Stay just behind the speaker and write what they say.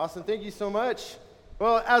Awesome. Thank you so much.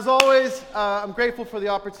 Well, as always, I'm grateful for the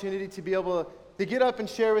opportunity to be able to get up and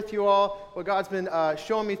share with you all what God's been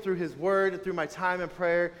showing me through His Word, through my time in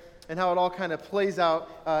prayer, and how it all kind of plays out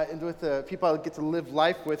with the people I get to live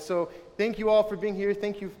life with. So thank you all for being here.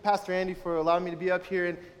 Thank you, Pastor Andy, for allowing me to be up here.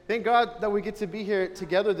 And thank God that we get to be here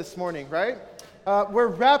together this morning, right? We're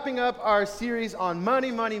wrapping up our series on money,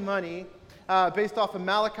 based off of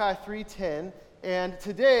Malachi 3:10. And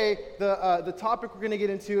today, the topic we're going to get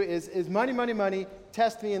into is money,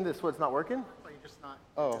 test me in this. What, it's not working? Well, you're just not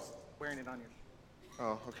just wearing it on your...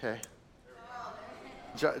 Oh, okay.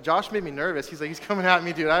 Josh made me nervous. He's like, he's coming at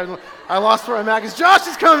me, dude. I lost where I'm at because Josh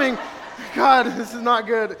is coming. God, this is not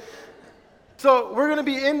good. So we're going to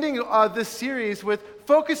be ending this series with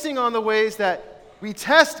focusing on the ways that we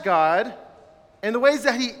test God and the ways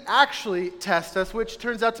that He actually tests us, which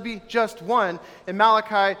turns out to be just one in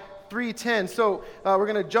Malachi 3:10. So we're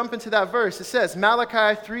going to jump into that verse. It says,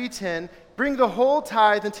 Malachi 3:10, bring the whole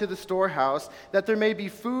tithe into the storehouse, that there may be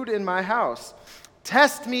food in my house.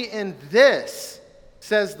 Test me in this,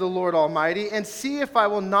 says the Lord Almighty, and see if I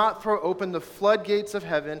will not throw open the floodgates of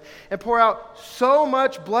heaven and pour out so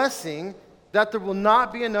much blessing that there will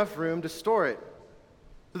not be enough room to store it.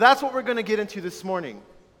 So that's what we're going to get into this morning.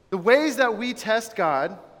 The ways that we test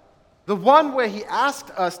God, the one way He asked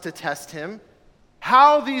us to test Him,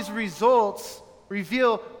 how these results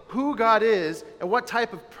reveal who God is and what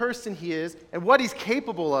type of person He is and what He's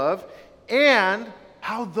capable of, and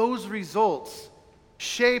how those results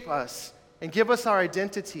shape us and give us our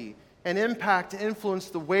identity and impact and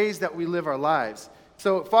influence the ways that we live our lives.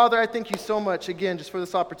 So, Father, I thank You so much, again, just for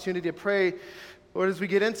this opportunity to pray, Lord, as we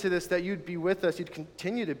get into this, that You'd be with us, You'd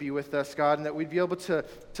continue to be with us, God, and that we'd be able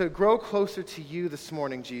to grow closer to You this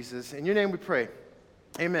morning, Jesus. In Your name we pray.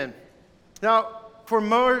 Amen. Now, for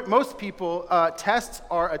most people, tests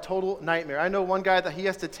are a total nightmare. I know one guy that he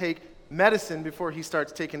has to take medicine before he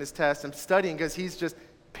starts taking his test and studying because he's just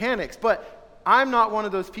panics. But I'm not one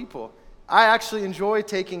of those people. I actually enjoy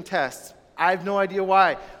taking tests. I have no idea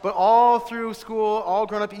why. But all through school, all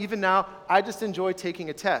grown up, even now, I just enjoy taking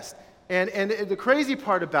a test. And the crazy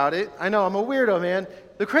part about it, I know I'm a weirdo, man.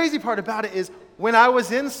 The crazy part about it is when I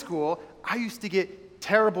was in school, I used to get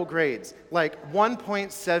terrible grades, like 1.7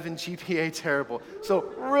 GPA terrible. So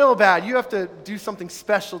real bad. You have to do something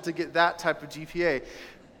special to get that type of GPA.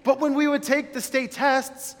 But when we would take the state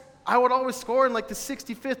tests, I would always score in like the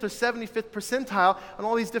 65th or 75th percentile on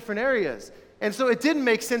all these different areas. And so it didn't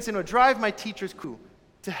make sense, and it would drive my teachers cool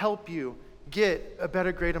to help you get a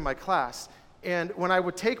better grade in my class. And when I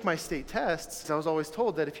would take my state tests, I was always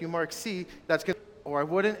told that if you mark C, that's good. Or I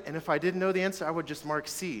wouldn't, and if I didn't know the answer, I would just mark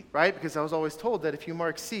C, right? Because I was always told that if you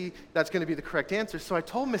mark C, that's going to be the correct answer. So I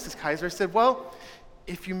told Mrs. Kaiser, I said, well,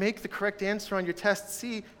 if you make the correct answer on your test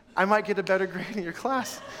C, I might get a better grade in your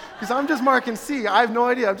class. Because I'm just marking C. I have no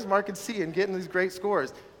idea. I'm just marking C and getting these great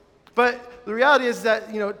scores. But the reality is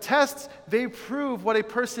that, tests, they prove what a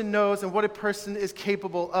person knows and what a person is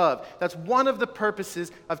capable of. That's one of the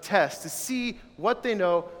purposes of tests, to see what they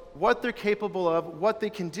know, what they're capable of, what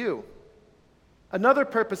they can do. Another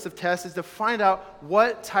purpose of tests is to find out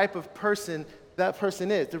what type of person that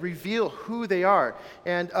person is, to reveal who they are.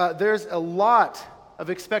 And there's a lot of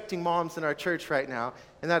expecting moms in our church right now,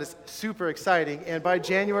 and that is super exciting. And by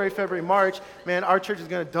January, February, March, man, our church is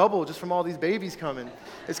going to double just from all these babies coming.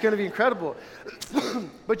 It's going to be incredible.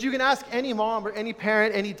 But you can ask any mom or any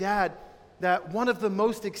parent, any dad, that one of the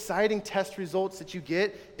most exciting test results that you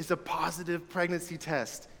get is a positive pregnancy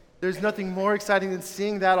test. There's nothing more exciting than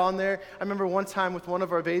seeing that on there. I remember one time with one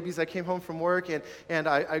of our babies, I came home from work and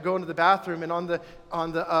I go into the bathroom, and on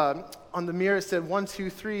the mirror it said 1,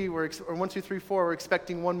 2, 3, or 1, 2, 3, 4. We're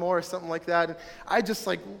expecting one more or something like that. And I just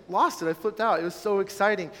lost it. I flipped out. It was so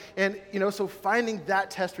exciting. And so finding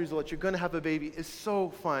that test result, you're going to have a baby, is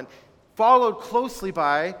so fun. Followed closely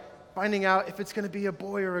by finding out if it's going to be a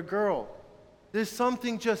boy or a girl. There's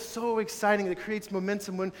something just so exciting that creates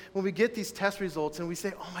momentum when we get these test results and we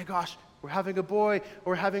say, oh my gosh, we're having a boy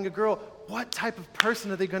or we're having a girl. What type of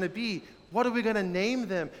person are they going to be? What are we going to name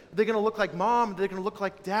them? Are they going to look like mom? Are they going to look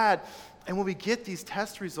like dad? And when we get these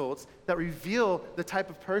test results that reveal the type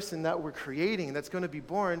of person that we're creating and that's going to be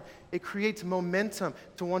born, it creates momentum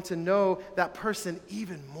to want to know that person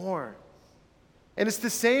even more. And it's the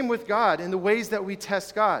same with God in the ways that we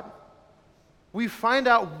test God. We find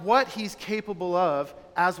out what He's capable of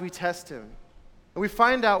as we test Him. And we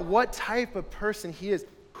find out what type of person He is,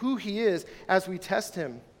 who He is, as we test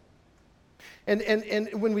Him. And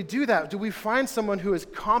when we do that, do we find someone who is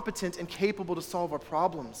competent and capable to solve our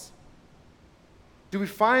problems? Do we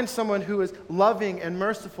find someone who is loving and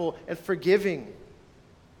merciful and forgiving?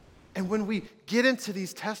 And when we get into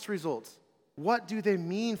these test results, what do they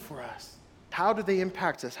mean for us? How do they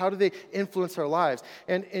impact us? How do they influence our lives?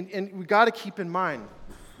 And we got to keep in mind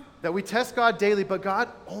that we test God daily, but God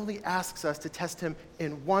only asks us to test him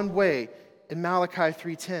in one way in Malachi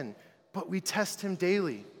 3:10. But we test him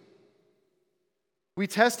daily. We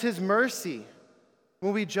test his mercy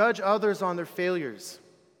when we judge others on their failures.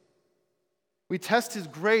 We test his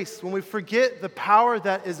grace when we forget the power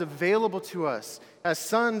that is available to us as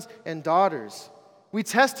sons and daughters. We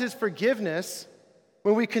test his forgiveness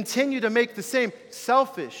when we continue to make the same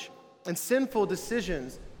selfish and sinful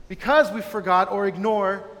decisions because we forgot or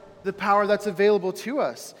ignore the power that's available to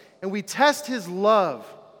us. And we test his love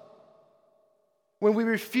when we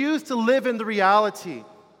refuse to live in the reality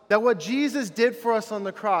that what Jesus did for us on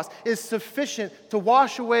the cross is sufficient to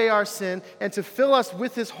wash away our sin and to fill us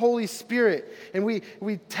with his Holy Spirit. And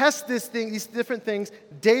we test these different things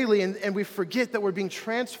daily, and we forget that we're being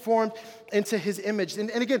transformed into his image. And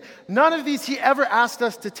again, none of these he ever asked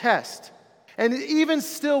us to test. And even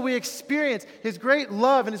still, we experience his great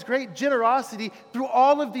love and his great generosity through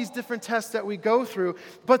all of these different tests that we go through.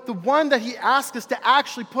 But the one that he asked us to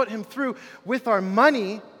actually put him through with our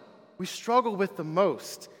money, we struggle with the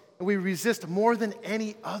most. And we resist more than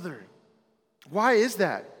any other. Why is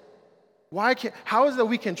that? How is it that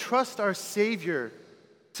we can trust our Savior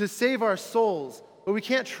to save our souls, but we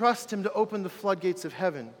can't trust him to open the floodgates of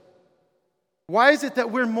heaven? Why is it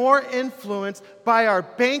that we're more influenced by our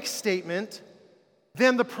bank statement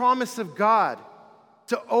than the promise of God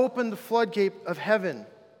to open the floodgate of heaven?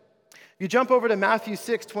 You jump over to Matthew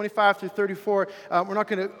 6, 25 through 34. We're not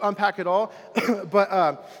going to unpack it all,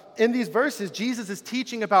 but in these verses, Jesus is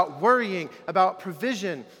teaching about worrying, about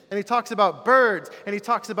provision, and he talks about birds, and he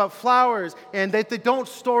talks about flowers, and that they don't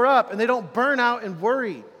store up, and they don't burn out and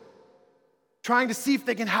worry, trying to see if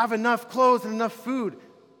they can have enough clothes and enough food.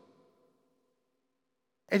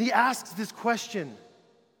 And he asks this question: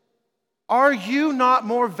 are you not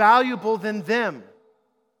more valuable than them?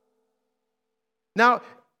 Now,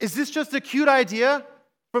 is this just a cute idea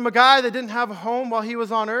from a guy that didn't have a home while he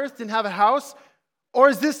was on earth, didn't have a house? Or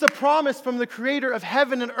is this a promise from the creator of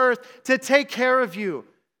heaven and earth to take care of you,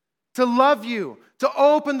 to love you, to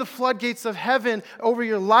open the floodgates of heaven over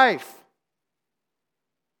your life?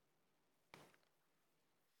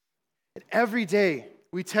 And every day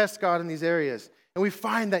we test God in these areas, and we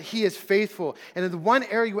find that he is faithful. And in the one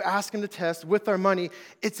area we ask him to test with our money,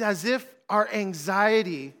 it's as if our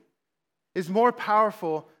anxiety is more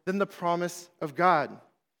powerful than the promise of God.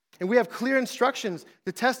 And we have clear instructions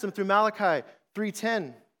to test him through Malachi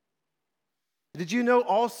 3:10. Did you know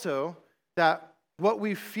also that what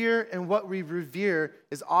we fear and what we revere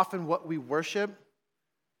is often what we worship?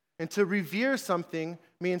 And to revere something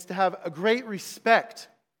means to have a great respect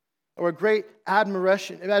or a great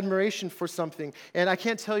admiration for something. And I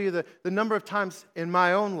can't tell you the number of times in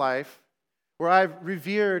my own life where I've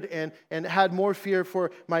revered and had more fear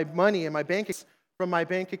for my money and my from my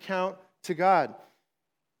bank account to God.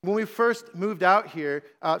 When we first moved out here,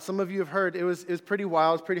 some of you have heard, it was pretty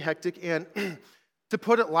wild, it was pretty hectic, and to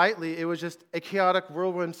put it lightly, it was just a chaotic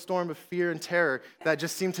whirlwind storm of fear and terror that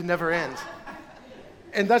just seemed to never end.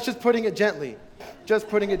 And that's just putting it gently. Just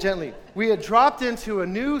putting it gently. We had dropped into a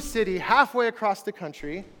new city halfway across the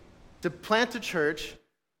country to plant a church.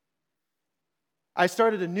 I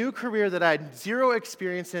started a new career that I had zero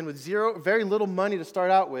experience in, with very little money to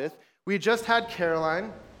start out with. We just had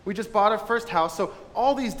Caroline. We just bought our first house. So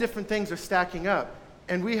all these different things are stacking up.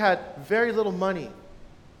 And we had very little money.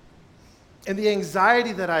 And the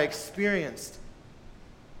anxiety that I experienced,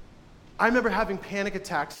 I remember having panic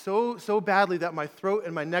attacks so badly that my throat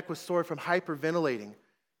and my neck was sore from hyperventilating.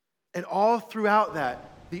 And all throughout that,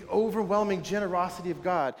 the overwhelming generosity of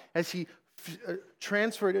God as he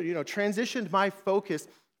transitioned my focus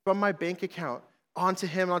from my bank account onto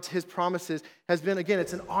him, onto his promises, has been, again,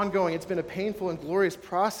 it's been a painful and glorious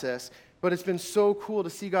process, but it's been so cool to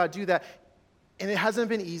see God do that. And it hasn't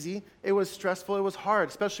been easy. It was stressful. It was hard,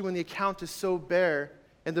 especially when the account is so bare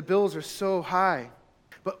and the bills are so high.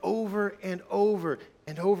 But over and over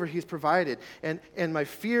and over, he's provided. And my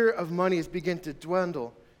fear of money has begun to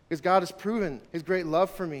dwindle because God has proven his great love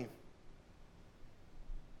for me.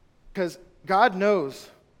 Because God knows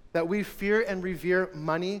that we fear and revere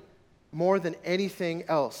money more than anything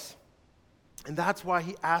else. And that's why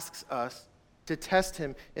he asks us to test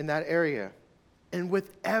him in that area. And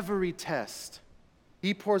with every test,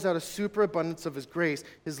 he pours out a superabundance of his grace,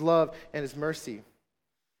 his love, and his mercy.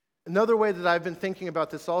 Another way that I've been thinking about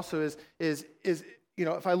this also is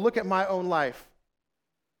if I look at my own life,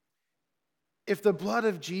 if the blood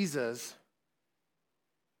of Jesus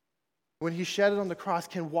when he shed it on the cross,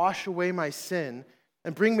 can wash away my sin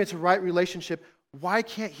and bring me to right relationship, why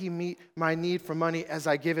can't he meet my need for money as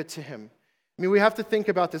I give it to him? I mean, we have to think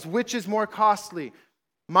about this. Which is more costly,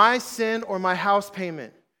 my sin or my house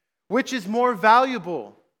payment? Which is more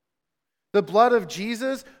valuable, the blood of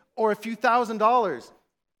Jesus or a few $1,000s?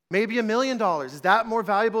 Maybe $1 million. Is that more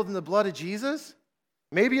valuable than the blood of Jesus?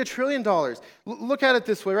 Maybe $1 trillion. Look at it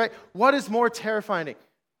this way, right? What is more terrifying?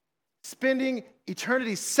 Spending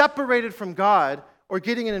eternity separated from God or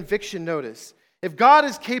getting an eviction notice? If God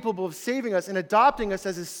is capable of saving us and adopting us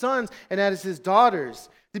as his sons and as his daughters,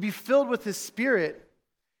 to be filled with his Spirit,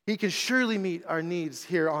 he can surely meet our needs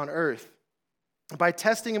here on earth. By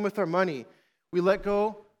testing him with our money, we let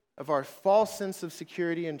go of our false sense of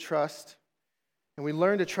security and trust, and we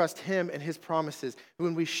learn to trust him and his promises.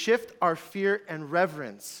 When we shift our fear and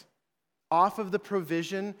reverence off of the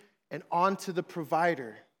provision and onto the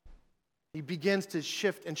provider, he begins to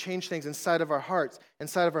shift and change things inside of our hearts,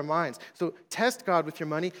 inside of our minds. So test God with your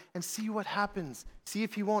money and see what happens. See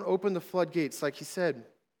if he won't open the floodgates like he said.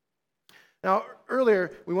 Now,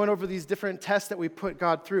 earlier, we went over these different tests that we put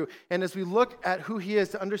God through. And as we look at who he is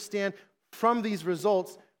to understand from these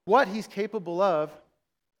results what he's capable of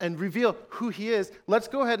and reveal who he is, let's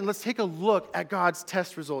go ahead and let's take a look at God's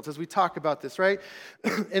test results as we talk about this, right?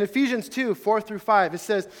 In Ephesians 2, 4-5, it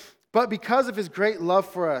says, "But because of his great love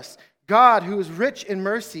for us, God, who is rich in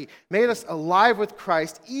mercy, made us alive with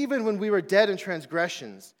Christ even when we were dead in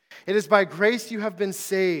transgressions. It is by grace you have been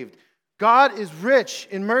saved." God is rich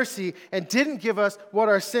in mercy and didn't give us what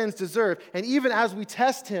our sins deserve. And even as we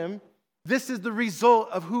test him, this is the result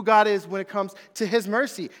of who God is when it comes to his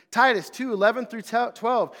mercy. Titus 2,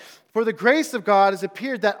 11-12. "For the grace of God has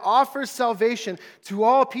appeared that offers salvation to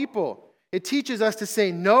all people. It teaches us to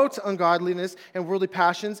say no to ungodliness and worldly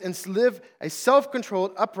passions and live a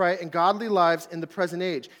self-controlled, upright, and godly lives in the present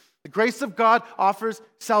age." The grace of God offers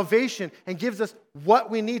salvation and gives us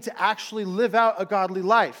what we need to actually live out a godly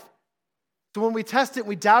life. So when we test it,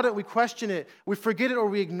 we doubt it, we question it, we forget it, or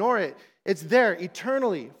we ignore it, it's there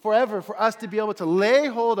eternally, forever, for us to be able to lay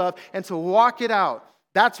hold of and to walk it out.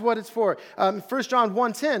 That's what it's for. 1 John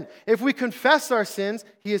 1:10, "If we confess our sins,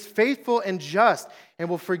 he is faithful and just and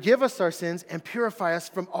will forgive us our sins and purify us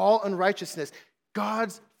from all unrighteousness."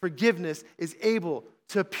 God's forgiveness is able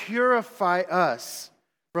to purify us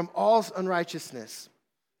from all unrighteousness.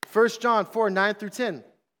 1 John 4, 9-10.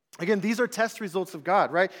 Again, these are test results of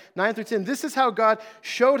God, right? 9-10. "This is how God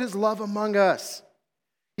showed his love among us.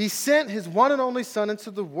 He sent his one and only Son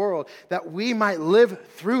into the world that we might live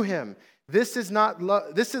through him. This is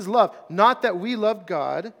love, not that we loved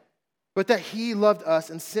God, but that he loved us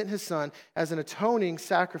and sent his Son as an atoning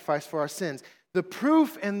sacrifice for our sins." The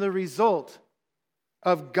proof and the result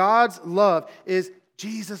of God's love is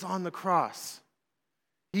Jesus on the cross.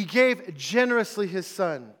 He gave generously his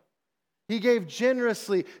Son. He gave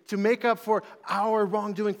generously to make up for our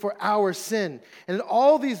wrongdoing, for our sin. And in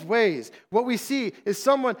all these ways, what we see is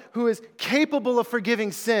someone who is capable of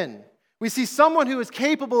forgiving sin. We see someone who is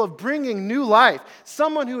capable of bringing new life,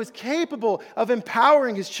 someone who is capable of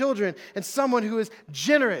empowering his children, and someone who is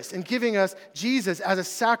generous in giving us Jesus as a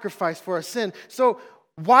sacrifice for our sin. So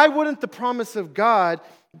why wouldn't the promise of God,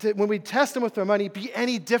 when we test him with our money, be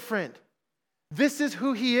any different? This is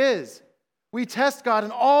who he is. We test God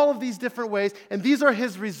in all of these different ways, and these are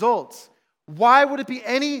his results. Why would it be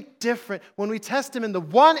any different when we test him in the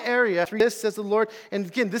one area? This, says the Lord, and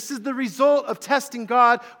again, this is the result of testing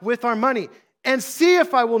God with our money. "And see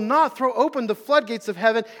if I will not throw open the floodgates of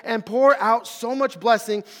heaven and pour out so much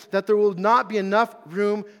blessing that there will not be enough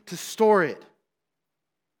room to store it."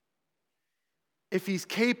 If he's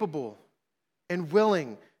capable and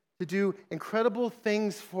willing to do incredible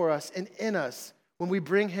things for us and in us, when we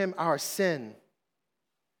bring him our sin,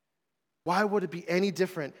 why would it be any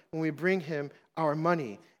different when we bring him our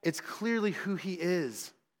money? It's clearly who he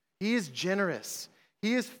is. He is generous.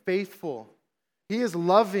 He is faithful. He is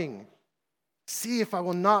loving. "See if I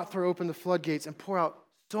will not throw open the floodgates and pour out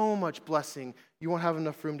so much blessing, you won't have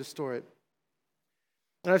enough room to store it."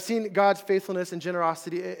 And I've seen God's faithfulness and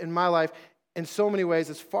generosity in my life in so many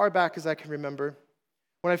ways, as far back as I can remember.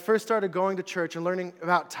 When I first started going to church and learning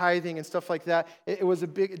about tithing and stuff like that, it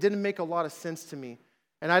didn't make a lot of sense to me.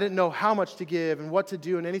 And I didn't know how much to give and what to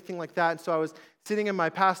do and anything like that. And so I was sitting in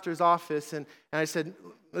my pastor's office and I said,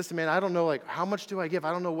 "Listen, man, I don't know, how much do I give?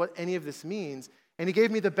 I don't know what any of this means." And he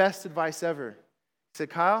gave me the best advice ever. He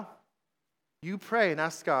said, "Kyle, you pray and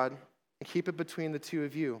ask God and keep it between the two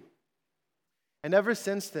of you." And ever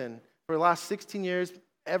since then, for the last 16 years,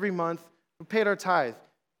 every month, we paid our tithe.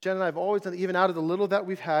 Jen and I have always done, even out of the little that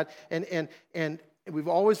we've had, and And we've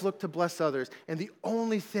always looked to bless others. And the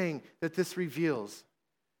only thing that this reveals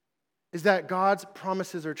is that God's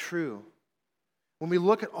promises are true. When we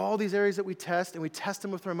look at all these areas that we test, and we test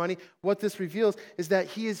them with our money, what this reveals is that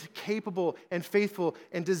He is capable and faithful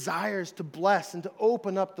and desires to bless and to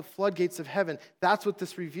open up the floodgates of heaven. That's what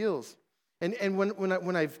this reveals. And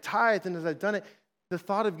when I've tithed and as I've done it, the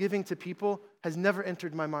thought of giving to people has never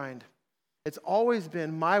entered my mind. It's always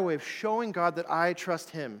been my way of showing God that I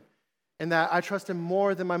trust Him and that I trust Him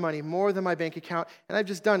more than my money, more than my bank account. And I've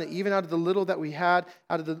just done it, even out of the little that we had,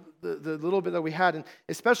 out of the little bit that we had. And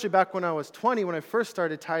especially back when I was 20, when I first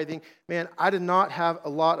started tithing, man, I did not have a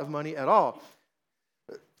lot of money at all.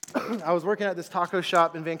 I was working at this taco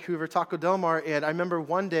shop in Vancouver, Taco Del Mar, and I remember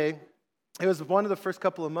one day, it was one of the first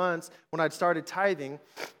couple of months when I'd started tithing,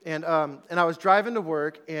 and I was driving to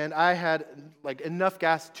work, and I had like enough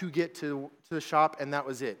gas to get to the shop, and that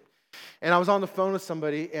was it. And I was on the phone with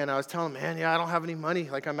somebody, and I was telling them, man, yeah, I don't have any money.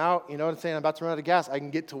 Like, I'm out, you know what I'm saying? I'm about to run out of gas. I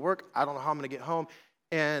can get to work. I don't know how I'm going to get home.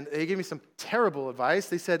 And they gave me some terrible advice.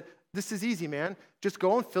 They said, this is easy, man. Just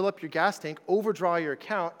go and fill up your gas tank, overdraw your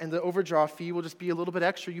account, and the overdraw fee will just be a little bit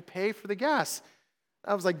extra. You pay for the gas.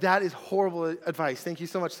 I was like, that is horrible advice. Thank you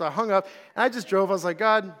so much. So I hung up, and I just drove. I was like,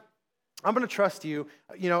 God, I'm going to trust you.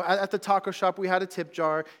 You know, at the taco shop, we had a tip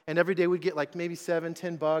jar, and every day we'd get like maybe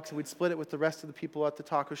 $7-10, and we'd split it with the rest of the people at the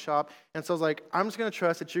taco shop. And so I was like, I'm just going to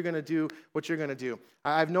trust that you're going to do what you're going to do.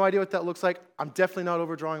 I have no idea what that looks like. I'm definitely not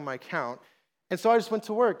overdrawing my account. And so I just went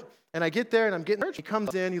to work, and I get there, and I'm getting church. He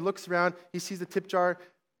comes in, he looks around, he sees the tip jar,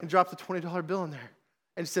 and drops a $20 bill in there.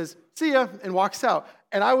 And says, see ya, and walks out.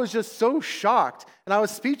 And I was just so shocked, and I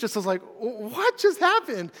was speechless. I was like, what just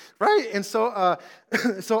happened, right? And so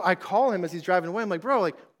so I call him as he's driving away. I'm like, bro,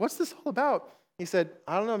 like, what's this all about? He said,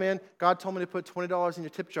 I don't know, man. God told me to put $20 in your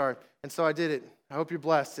tip jar, and so I did it. I hope you're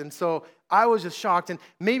blessed. And so I was just shocked, and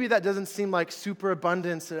maybe that doesn't seem like super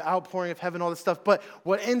abundance and outpouring of heaven, all this stuff, but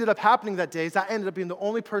what ended up happening that day is I ended up being the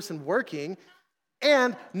only person working.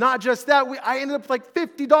 And not just that, I ended up with like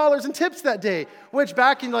 $50 in tips that day, which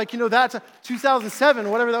back in like, that's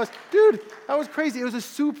 2007, whatever that was. Dude, that was crazy. It was a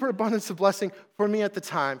super abundance of blessing for me at the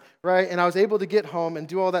time, right? And I was able to get home and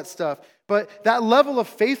do all that stuff. But that level of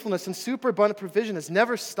faithfulness and super abundant provision has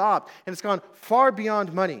never stopped, and it's gone far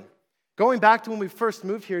beyond money. Going back to when we first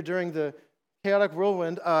moved here during the chaotic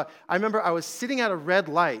whirlwind, I remember I was sitting at a red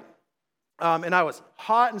light, and I was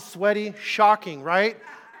hot and sweaty, shocking, right?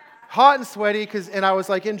 Hot and sweaty, and I was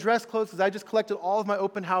like in dress clothes because I just collected all of my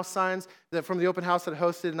open house signs from the open house that I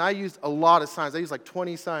hosted, and I used a lot of signs. I used like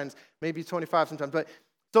 20 signs, maybe 25 sometimes. But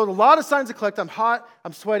so a lot of signs to collect. I'm hot,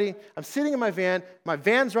 I'm sweaty, I'm sitting in my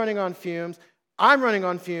van's running on fumes, I'm running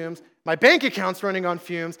on fumes, my bank account's running on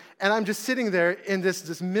fumes, and I'm just sitting there in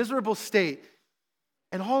this miserable state.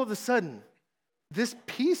 And all of a sudden, this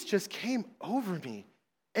peace just came over me.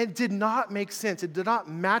 It did not make sense. It did not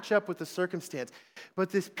match up with the circumstance.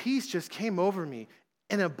 But this peace just came over me,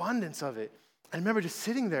 an abundance of it. I remember just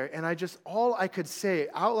sitting there, and all I could say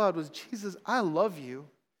out loud was, Jesus, I love you.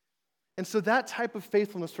 And so that type of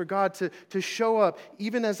faithfulness for God to show up,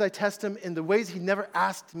 even as I test Him in the ways He never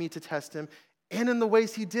asked me to test Him, and in the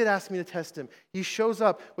ways He did ask me to test Him, He shows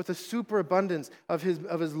up with a superabundance of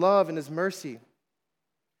His love and His mercy.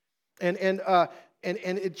 And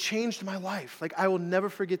it changed my life. Like, I will never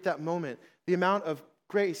forget that moment. The amount of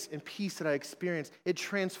grace and peace that I experienced, it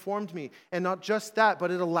transformed me. And not just that,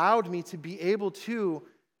 but it allowed me to be able to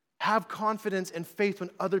have confidence and faith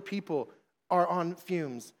when other people are on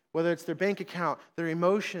fumes, whether it's their bank account, their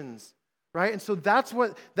emotions, right? And so that's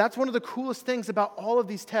one of the coolest things about all of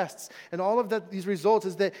these tests and all of these results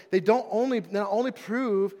is that they not only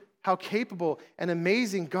prove how capable and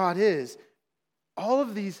amazing God is, all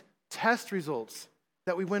of these test results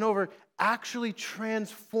that we went over actually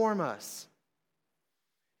transform us.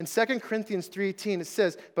 In 2 Corinthians 3:18, it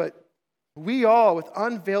says, but we all with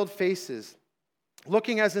unveiled faces,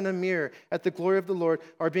 looking as in a mirror at the glory of the Lord,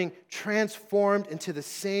 are being transformed into the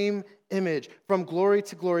same image from glory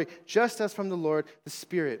to glory, just as from the Lord, the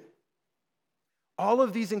Spirit. All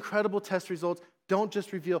of these incredible test results don't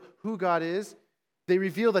just reveal who God is, they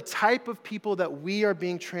reveal the type of people that we are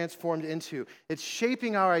being transformed into. It's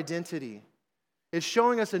shaping our identity. It's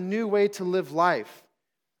showing us a new way to live life.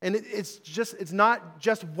 And it's not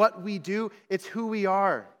just what we do, it's who we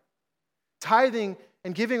are. Tithing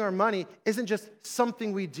and giving our money isn't just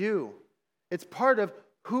something we do. It's part of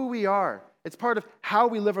who we are. It's part of how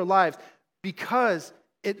we live our lives because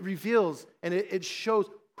it reveals and it shows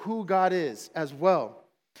who God is as well.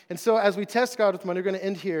 And so as we test God with money, we're going to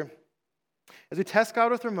end here. As we test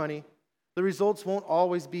God with our money, the results won't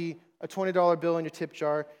always be a $20 bill in your tip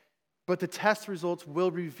jar. But the test results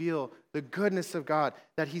will reveal the goodness of God,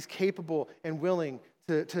 that he's capable and willing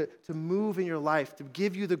to move in your life, to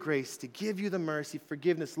give you the grace, to give you the mercy,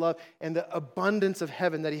 forgiveness, love, and the abundance of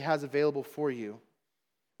heaven that he has available for you,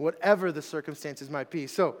 whatever the circumstances might be.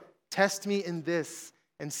 So test me in this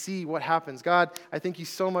and see what happens. God, I thank you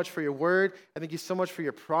so much for your word. I thank you so much for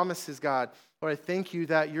your promises, God. Lord, I thank you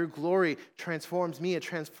that your glory transforms me. It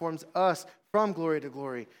transforms us from glory to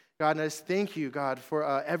glory. God, and I just thank you, God, for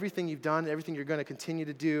everything you've done, everything you're going to continue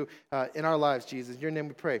to do in our lives, Jesus. In your name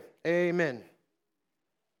we pray. Amen.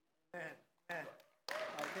 Amen. Amen.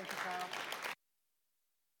 Thank you, Kyle.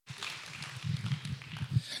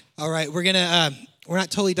 All right, we're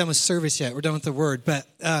not totally done with service yet. We're done with the word, but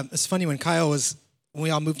it's funny when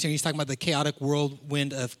we all moved here, he's talking about the chaotic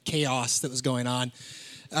whirlwind of chaos that was going on.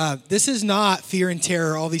 This is not fear and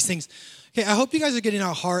terror, all these things. Okay, I hope you guys are getting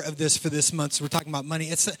a heart of this for this month. So we're talking about money.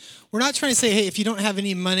 We're not trying to say, hey, if you don't have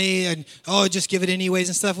any money and, just give it anyways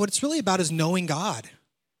and stuff. What it's really about is knowing God.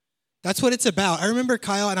 That's what it's about. I remember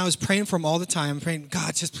Kyle and I was praying for him all the time, praying,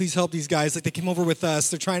 God, just please help these guys. Like they came over with us.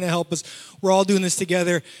 They're trying to help us. We're all doing this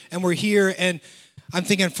together and we're here. And I'm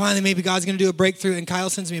thinking, finally, maybe God's going to do a breakthrough. And Kyle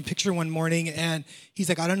sends me a picture one morning, and he's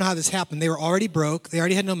like, I don't know how this happened. They were already broke. They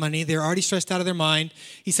already had no money. They were already stressed out of their mind.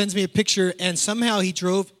 He sends me a picture, and somehow he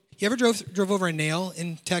drove. You ever drove over a nail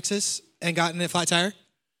in Texas and got in a flat tire?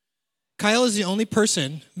 Kyle is the only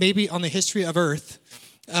person, maybe on the history of Earth,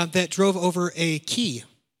 that drove over a key,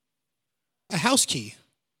 a house key.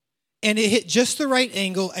 And it hit just the right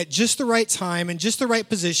angle at just the right time in just the right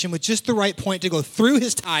position with just the right point to go through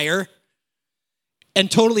his tire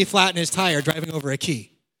and totally flatten his tire driving over a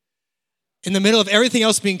key. In the middle of everything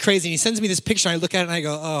else being crazy, and he sends me this picture, and I look at it and I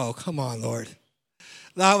go, oh, come on, Lord.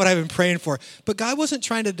 Not what I've been praying for. But God wasn't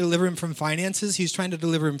trying to deliver him from finances. He was trying to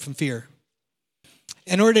deliver him from fear.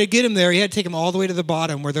 In order to get him there, he had to take him all the way to the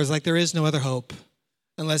bottom where there is no other hope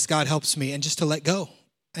unless God helps me, and just to let go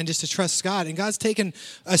and just to trust God. And God's taken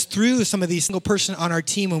us through some of these. Single person on our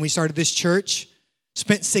team when we started this church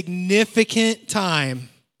spent significant time.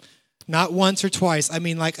 Not once or twice, I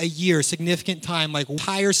mean like a year, significant time, like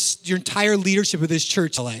your entire leadership of this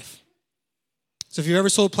church life. So if you've ever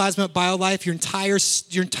sold Plasma at BioLife,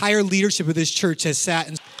 your entire leadership of this church has sat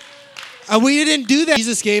and we didn't do that.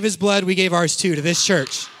 Jesus gave his blood, we gave ours too to this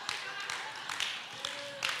church.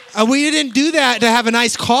 We didn't do that to have a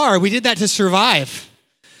nice car. We did that to survive.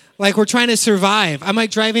 Like we're trying to survive. I'm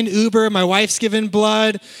like driving Uber, my wife's giving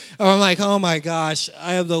blood. Or I'm like, oh my gosh,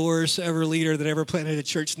 I am the worst ever leader that ever planted a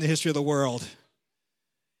church in the history of the world.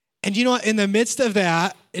 And you know what, in the midst of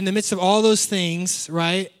that, in the midst of all those things,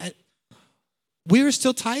 right, we were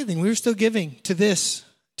still tithing. We were still giving to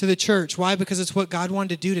the church. Why? Because it's what God wanted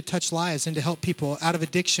to do to touch lives and to help people out of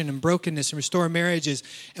addiction and brokenness and restore marriages.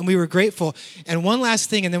 And we were grateful. And one last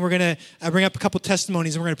thing, and then we're going to bring up a couple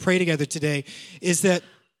testimonies and we're going to pray together today, is that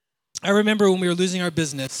I remember when we were losing our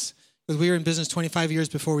business, because we were in business 25 years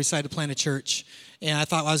before we decided to plant a church. And I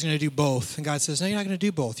thought I was going to do both. And God says, no, you're not going to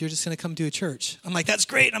do both. You're just going to come do a church. I'm like, that's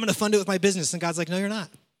great. I'm going to fund it with my business. And God's like, no, you're not.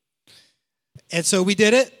 And so we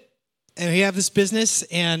did it. And we have this business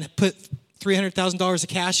and put $300,000 of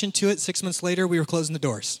cash into it. 6 months later, we were closing the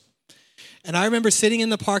doors. And I remember sitting in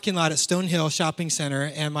the parking lot at Stonehill Shopping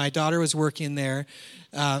Center, and my daughter was working there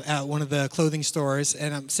at one of the clothing stores.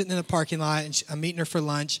 And I'm sitting in the parking lot, and I'm meeting her for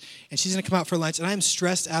lunch, and she's going to come out for lunch. And I'm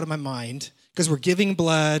stressed out of my mind because we're giving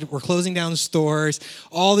blood, we're closing down stores,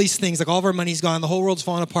 all these things. Like all of our money's gone. The whole world's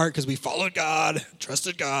falling apart because we followed God,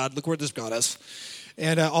 trusted God. Look where this got us.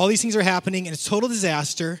 And all these things are happening, and it's total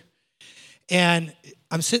disaster. And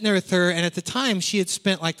I'm sitting there with her, and at the time, she had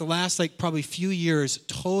spent like the last probably few years,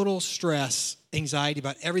 total stress, anxiety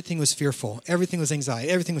about everything was fearful. Everything was anxiety.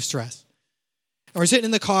 Everything was stress. And we're sitting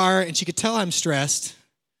in the car, and she could tell I'm stressed.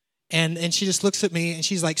 And she just looks at me, and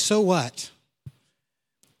she's like, so what?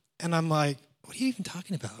 And I'm like, what are you even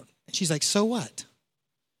talking about? And she's like, so what?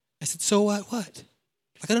 I said, so what? What?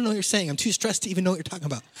 Like, I don't know what you're saying. I'm too stressed to even know what you're talking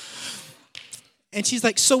about. And she's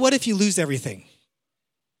like, so what if you lose everything?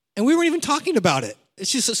 And we weren't even talking about it.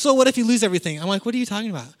 She's like, so what if you lose everything? I'm like, what are you talking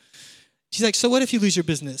about? She's like, so what if you lose your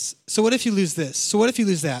business? So what if you lose this? So what if you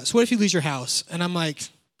lose that? So what if you lose your house? And I'm like,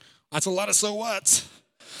 that's a lot of so whats.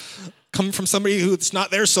 Coming from somebody who's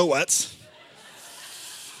not their so whats.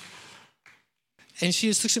 And she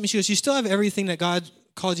just looks at me, she goes, you still have everything that God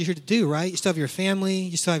called you here to do, right? You still have your family,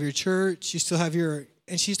 you still have your church, you still have your...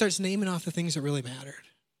 And she starts naming off the things that really mattered.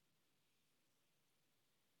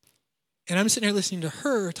 And I'm sitting there listening to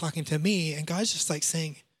her talking to me, and God's just like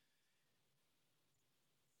saying,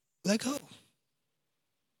 let go.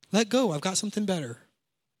 Let go. I've got something better.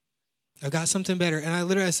 I've got something better. And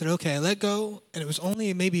I said, okay, I let go. And it was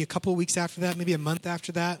only maybe a couple of weeks after that, maybe a month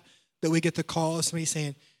after that, that we get the call of somebody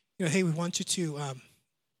saying, hey, we want you to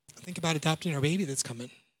think about adopting our baby that's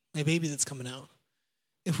coming, my baby that's coming out.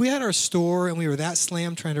 If we had our store and we were that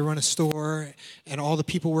slammed trying to run a store and all the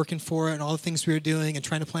people working for it and all the things we were doing and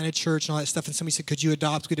trying to plant a church and all that stuff, and somebody said, could you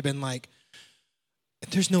adopt? We'd have been like,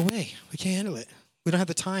 there's no way. We can't handle it. We don't have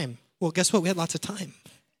the time. Well, guess what? We had lots of time.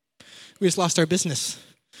 We just lost our business.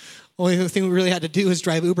 Only thing we really had to do was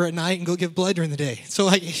drive Uber at night and go give blood during the day.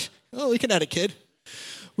 So we could have a kid.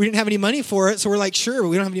 We didn't have any money for it, so we're like, sure, but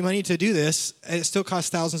we don't have any money to do this. And it still costs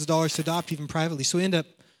thousands of dollars to adopt, even privately. So we end up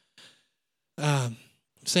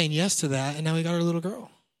saying yes to that, and now we got our little girl.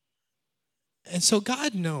 And so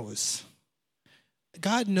God knows.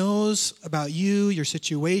 God knows about you, your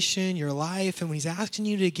situation, your life, and when he's asking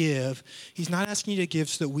you to give, he's not asking you to give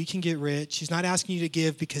so that we can get rich. He's not asking you to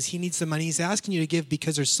give because he needs the money. He's asking you to give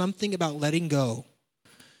because there's something about letting go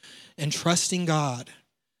and trusting God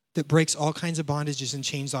that breaks all kinds of bondages and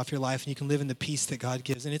chains off your life, and you can live in the peace that God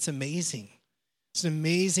gives. And it's amazing. It's an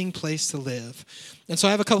amazing place to live. And so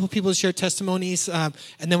I have a couple of people to share testimonies, and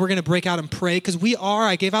then we're going to break out and pray, because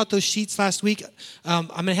I gave out those sheets last week. I'm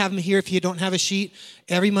going to have them here if you don't have a sheet.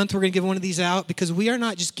 Every month we're going to give one of these out, because we are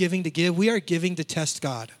not just giving to give. We are giving to test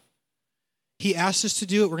God. He asked us to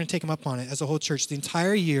do it. We're going to take him up on it as a whole church. The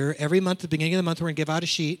entire year, every month, at the beginning of the month, we're going to give out a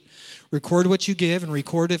sheet, record what you give, and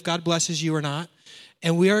record if God blesses you or not.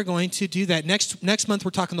 And we are going to do that. Next month,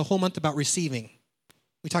 we're talking the whole month about receiving.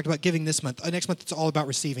 We talked about giving this month. Next month, it's all about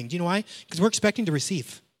receiving. Do you know why? Because we're expecting to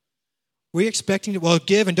receive. We're expecting to,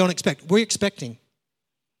 give and don't expect. We're expecting.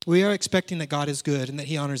 We are expecting that God is good and that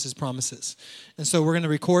he honors his promises. And so we're going to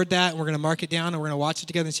record that, and we're going to mark it down, and we're going to watch it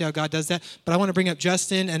together and see how God does that. But I want to bring up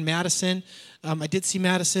Justin and Madison. I did see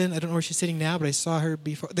Madison. I don't know where she's sitting now, but I saw her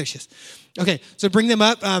before. There she is. Okay, so bring them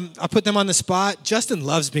up. I'll put them on the spot. Justin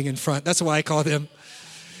loves being in front. That's why I call him.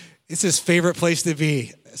 It's his favorite place to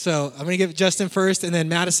be. So I'm going to give Justin first, and then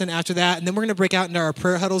Madison after that, and then we're going to break out into our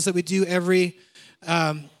prayer huddles that we do every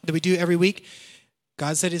week.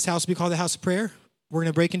 God said his house will be called the house of prayer. We're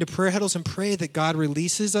going to break into prayer huddles and pray that God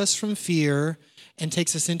releases us from fear and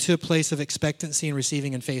takes us into a place of expectancy and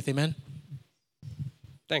receiving in faith. Amen?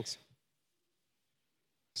 Thanks.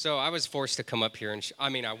 So I was forced to come up here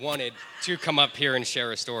I wanted to come up here and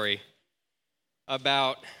share a story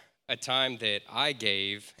about a time that I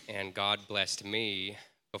gave and God blessed me.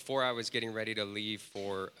 Before I was getting ready to leave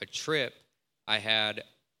for a trip, I had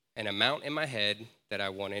an amount in my head that I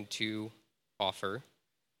wanted to offer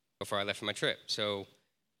before I left for my trip. So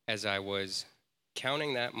as I was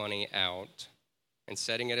counting that money out and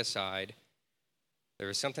setting it aside, there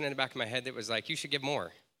was something in the back of my head that was like, you should give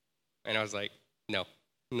more. And I was like, no,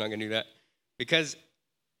 I'm not going to do that, because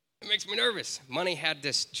it makes me nervous. Money had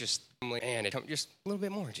this just a little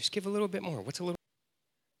bit more. Just give a little bit more. What's a little?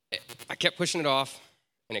 I kept pushing it off,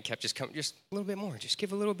 and it kept just coming. Just a little bit more. Just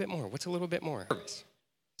give a little bit more. What's a little bit more?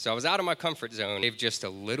 So I was out of my comfort zone. Gave just a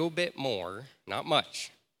little bit more, not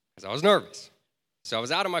much, because I was nervous. So I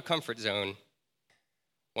was out of my comfort zone.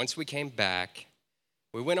 Once we came back,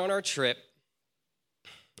 we went on our trip,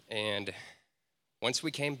 and once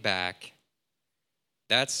we came back,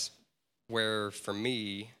 that's where, for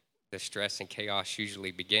me, the stress and chaos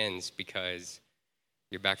usually begins, because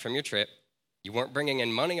you're back from your trip. You weren't bringing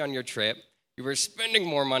in money on your trip. You were spending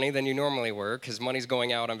more money than you normally were, because money's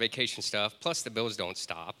going out on vacation stuff, plus the bills don't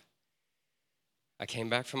stop. I came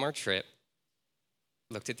back from our trip,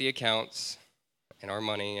 looked at the accounts and our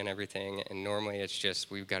money and everything, and normally it's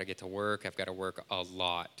just, we've got to get to work. I've got to work a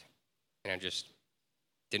lot. And I just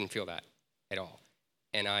didn't feel that at all.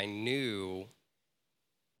 And I knew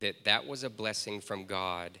that was a blessing from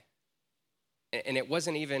God. And it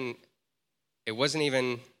wasn't even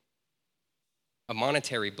a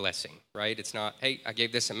monetary blessing, right? It's not, hey, I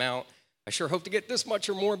gave this amount. I sure hope to get this much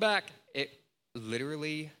or more back. It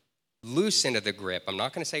literally loosened the grip. I'm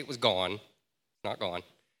not going to say it was gone. It's not gone.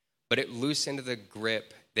 But it loosened the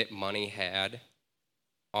grip that money had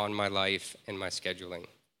on my life and my scheduling.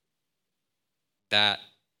 That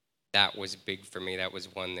was big for me. That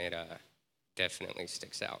was one that definitely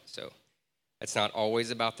sticks out. So it's not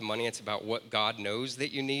always about the money. It's about what God knows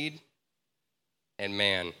that you need. And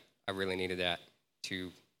man, I really needed that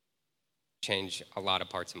to change a lot of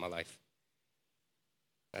parts of my life.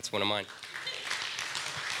 That's one of mine.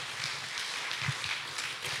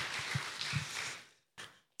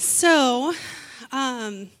 So,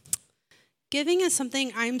 giving is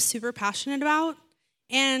something I'm super passionate about.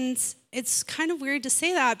 And it's kind of weird to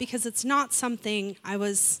say that, because it's not something I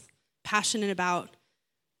was passionate about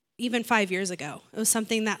even 5 years ago. It was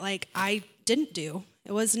something that I didn't do.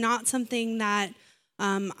 It was not something that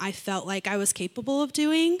I felt like I was capable of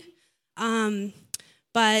doing.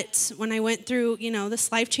 But when I went through,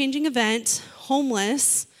 this life-changing event,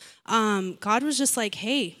 homeless, God was just like,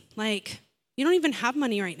 hey, you don't even have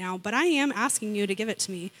money right now, but I am asking you to give it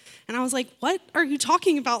to me. And I was like, what are you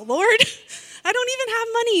talking about, Lord? I don't even have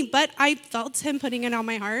money. But I felt him putting it on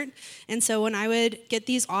my heart. And so when I would get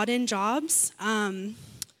these odd-end jobs, I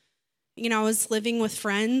was living with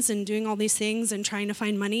friends and doing all these things and trying to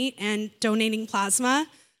find money and donating plasma.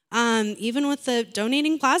 Even with the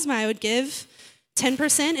donating plasma, I would give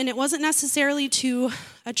 10%, and it wasn't necessarily to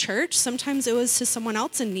a church. Sometimes it was to someone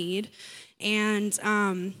else in need. And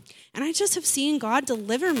I just have seen God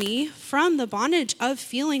deliver me from the bondage of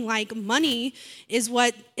feeling like money is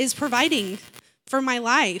what is providing for my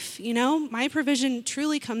life. My provision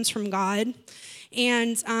truly comes from God.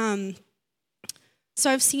 And so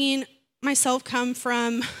I've seen myself come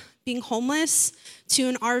from being homeless to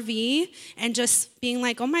an RV and just being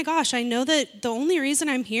like, oh my gosh, I know that the only reason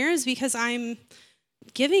I'm here is because I'm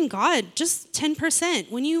giving God just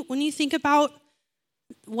 10%. When you think about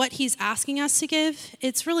what he's asking us to give,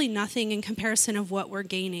 it's really nothing in comparison of what we're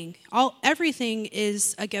gaining. Everything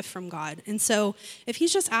is a gift from God. And so if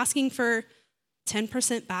he's just asking for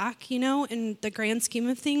 10% back, in the grand scheme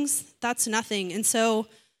of things, that's nothing. And so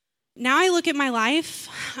now I look at my life.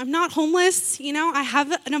 I'm not homeless. I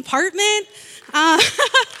have an apartment.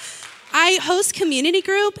 I host community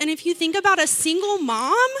group. And if you think about a single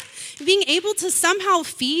mom being able to somehow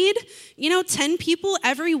feed, 10 people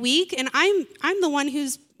every week, and I'm the one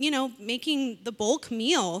who's, making the bulk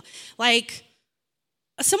meal, like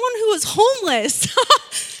someone who is homeless,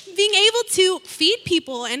 being able to feed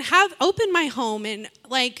people and have open my home and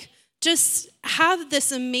just have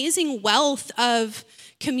this amazing wealth of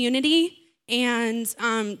community and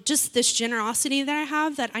just this generosity that I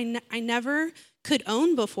have that I never could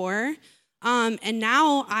own before. And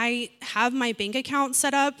now I have my bank account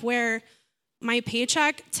set up where my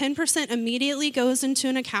paycheck, 10% immediately goes into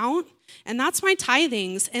an account, and that's my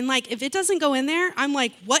tithings. And if it doesn't go in there, I'm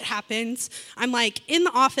like, what happens? I'm in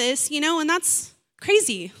the office, and that's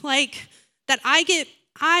crazy. That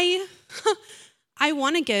I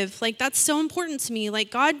want to give. That's so important to me.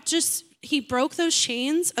 God he broke those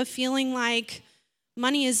chains of feeling like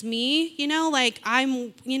money is me,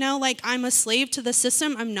 I'm a slave to the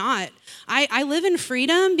system. I'm not. I live in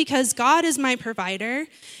freedom because God is my provider.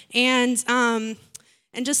 And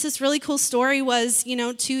just this really cool story was,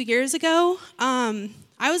 2 years ago,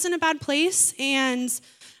 I was in a bad place and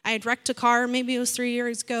I had wrecked a car, maybe it was 3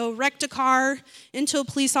 years ago, wrecked a car into a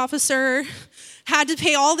police officer, had to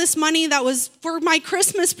pay all this money that was for my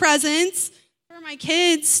Christmas presents for my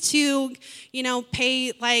kids to,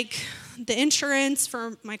 pay the insurance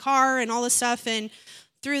for my car and all this stuff. And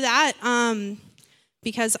through that,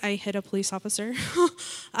 because I hit a police officer,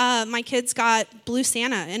 my kids got Blue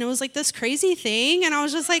Santa. And it was this crazy thing. And I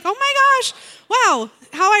was just like, oh my gosh, wow,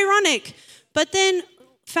 how ironic. But then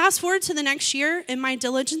fast forward to the next year in my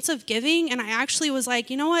diligence of giving, and I actually was like,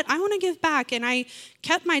 you know what, I want to give back. And I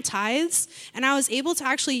kept my tithes, and I was able to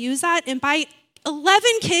actually use that and buy 11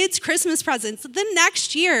 kids Christmas presents the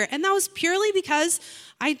next year. And that was purely because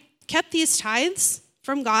I kept these tithes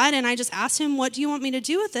from God, and I just asked him, what do you want me to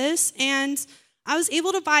do with this? And I was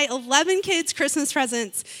able to buy 11 kids Christmas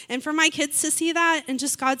presents. And for my kids to see that and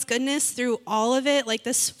just God's goodness through all of it,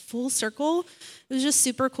 this full circle, it was just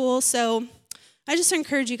super cool. So I just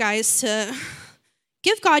encourage you guys to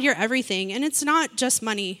give God your everything. And it's not just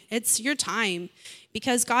money, it's your time,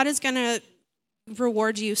 because God is going to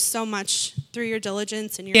reward you so much through your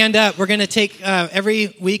diligence. And Stand up. We're going to take,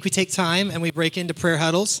 every week we take time and we break into prayer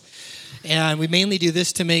huddles. And we mainly do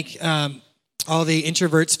this to make all the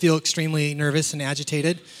introverts feel extremely nervous and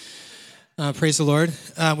agitated. Praise the Lord.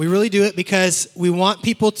 We really do it because we want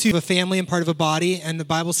people to have a family and part of a body. And the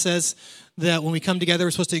Bible says that when we come together,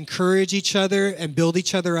 we're supposed to encourage each other and build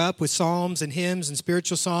each other up with psalms and hymns and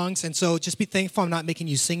spiritual songs. And so just be thankful I'm not making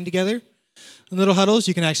you sing together. In little huddles,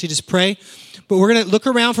 you can actually just pray. But we're going to look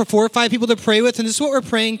around for 4 or 5 people to pray with, and this is what we're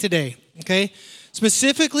praying today, okay?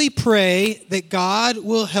 Specifically pray that God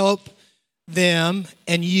will help them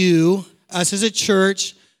and you, us as a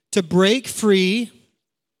church, to break free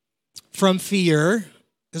from fear.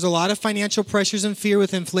 There's a lot of financial pressures and fear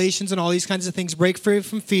with inflations and all these kinds of things. Break free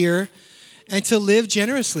from fear and to live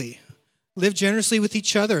generously. Live generously with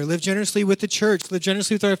each other. Live generously with the church. Live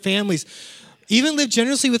generously with our families. Even live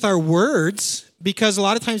generously with our words, because a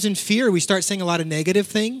lot of times in fear, we start saying a lot of negative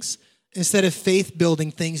things instead of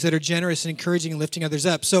faith-building things that are generous and encouraging and lifting others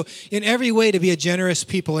up. So in every way to be a generous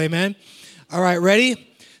people, amen? All right,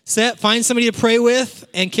 ready, Set, find somebody to pray with,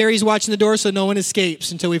 and Carrie's watching the door so no one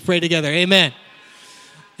escapes until we pray together. Amen.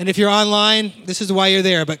 And if you're online, this is why you're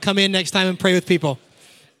there, but come in next time and pray with people.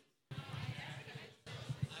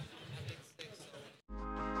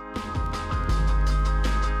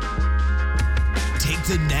 Take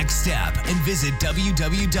the next step and visit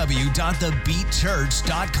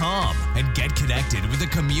www.thebeatchurch.com and get connected with a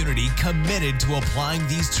community committed to applying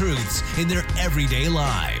these truths in their everyday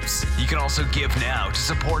lives. You can also give now to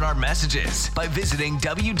support our messages by visiting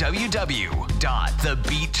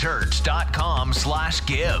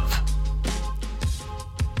www.thebeatchurch.com/give.